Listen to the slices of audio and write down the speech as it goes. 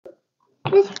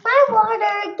This is my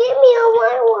water. Give me all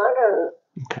my water.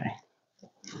 Okay.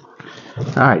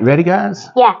 All right, ready, guys?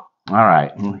 Yeah. All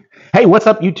right. Hey, what's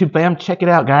up, YouTube fam? Check it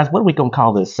out, guys. What are we going to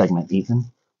call this segment, Ethan?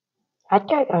 Hot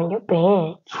dog on your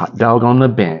bench. Hot dog on the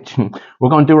bench. We're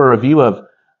going to do a review of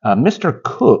Mr.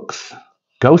 Cook's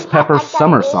Ghost Pepper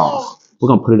Summer Sauce. We're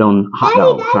going to put it on hot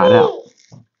dog. Try it out.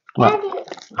 What?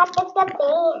 Hot dog on the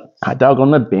bench. Hot dog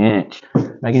on the bench.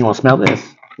 Megan, you want to smell this?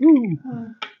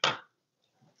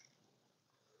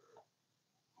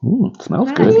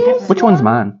 Smells good. Which one's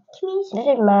mine? This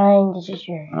is mine. This is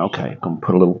yours. Okay, gonna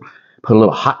put a little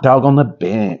hot dog on the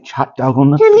bench. Hot dog on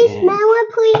the bench. Can we smell it,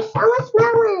 please? I want to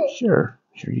smell it. Sure,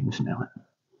 you can smell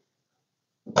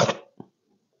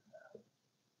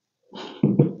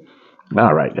it.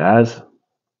 All right, guys.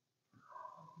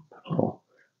 A little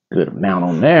good amount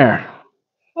on there.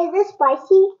 Is this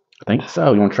spicy? I think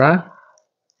so. You want to try?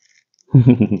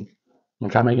 You want to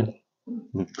try, Megan?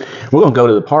 We're going to go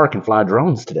to the park and fly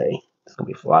drones today. It's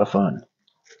going to be a lot of fun.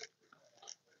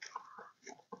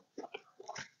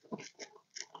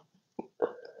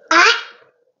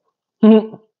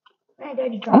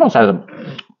 Almost has a...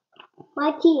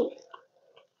 My teeth.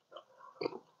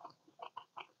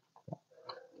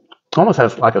 Almost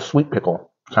has like a sweet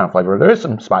pickle kind of flavor. There is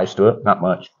some spice to it, not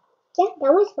much. Yeah,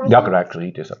 that was spicy. Y'all could actually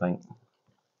eat this, I think.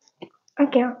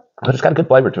 Okay. But it's got a good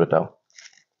flavor to it, though.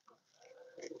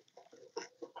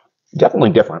 Definitely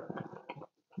different.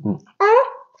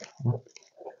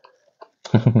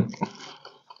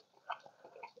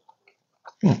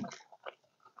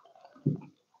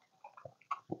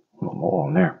 More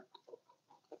on there.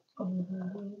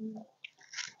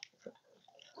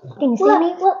 Can you see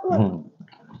me? What?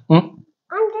 I'm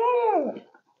dead.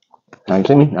 Now you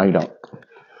see me? No, you don't.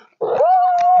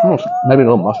 Almost, maybe a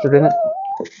little mustard in it.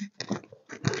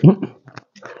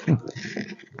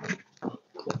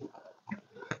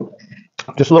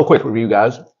 Just a little quick review,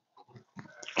 guys.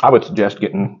 I would suggest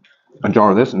getting a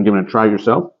jar of this and giving it a try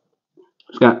yourself.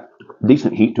 It's got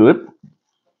decent heat to it.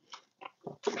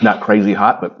 Not crazy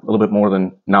hot, but a little bit more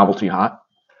than novelty hot.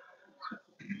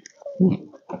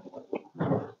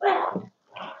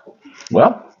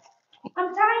 Well,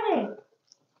 I'm trying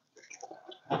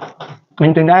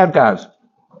anything to add, guys?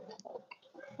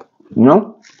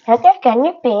 No? Hot dog on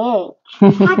your bench.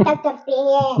 Hot dog on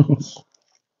the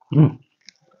bench.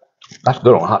 That's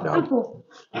good on a hot dog. All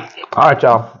right,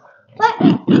 y'all. What?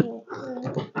 I'm gonna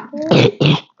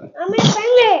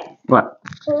find it. What?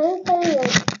 I'm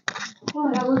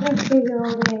gonna find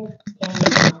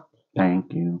it.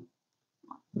 Thank you.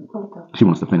 She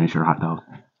wants to finish her hot dog.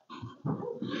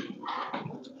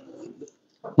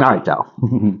 All right, y'all.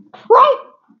 What?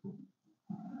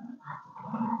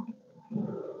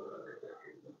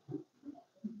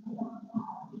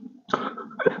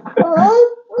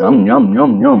 Yum, yum,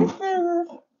 yum, yum.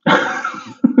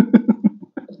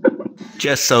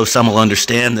 Just so some will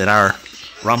understand that our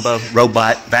Roomba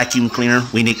robot vacuum cleaner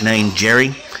we nicknamed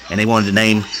Jerry, and they wanted to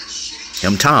name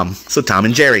him Tom, so Tom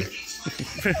and Jerry.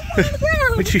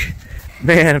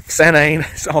 Man, if Santa ain't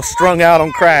all strung out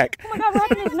on crack. Oh my God, what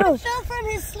happened to his nose? Fell from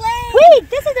his sleigh. Wait,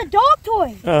 this is a dog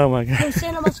toy. Oh my God. So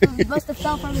Santa must have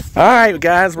fell from his sleigh. All right,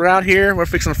 guys, we're out here. We're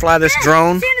fixing to fly this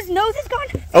drone. Santa's nose is gone.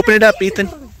 Open it up, Ethan.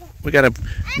 We got a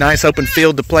nice open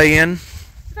field to play in.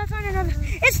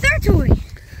 It's their toy.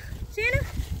 Santa,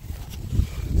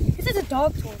 this is a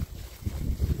dog toy.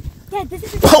 Yeah, this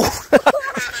is a dog. Oh!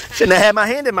 Shouldn't have had my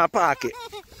hand in my pocket.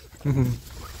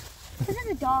 This is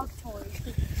a dog toy.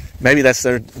 Maybe that's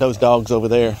those dogs over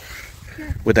there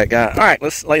with that guy. All right,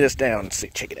 let's lay this down and see.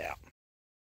 Check it out.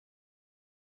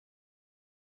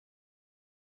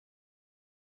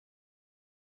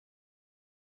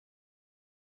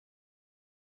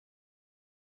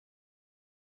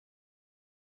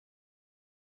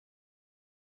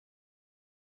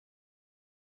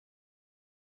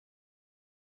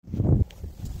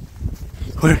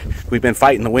 We've been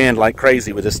fighting the wind like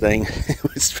crazy with this thing.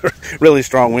 It's really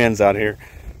strong winds out here.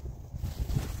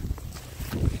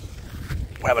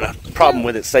 We're having a problem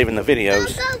with it saving the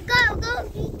videos. Go,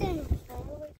 Ethan.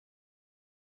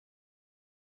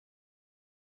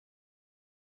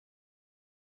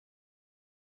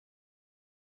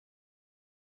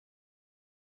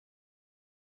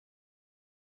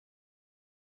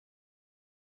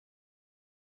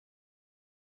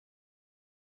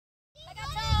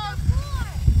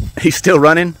 He's still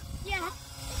running? Yeah.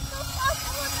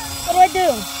 What do I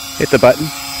do? Hit the button.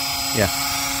 Yeah.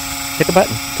 Hit the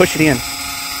button. Push it in.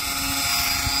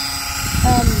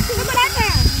 Look what I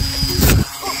found.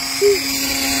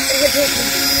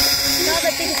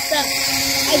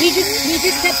 We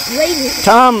just kept blaming.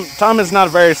 Tom is not a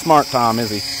very smart Tom,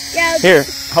 is he? Yeah. Here.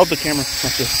 hold the camera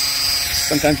like this.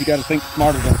 Sometimes you got to think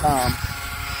smarter than Tom.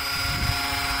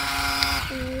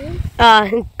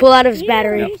 Pull out of his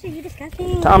battery.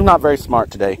 Yep. Tom's not very smart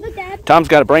today. Tom's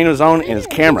got a brain of his own, and his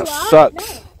camera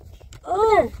sucks.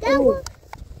 Oh.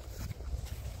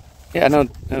 Yeah, I know,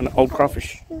 an old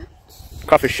crawfish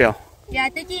shell. Yeah, I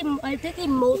think he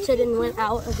molted and went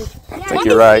out of his. I think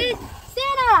you're right.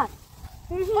 Santa!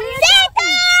 Santa! Wait,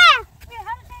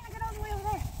 how did Santa get all the way over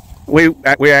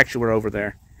there? We actually were over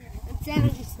there. Yeah, and Santa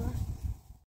just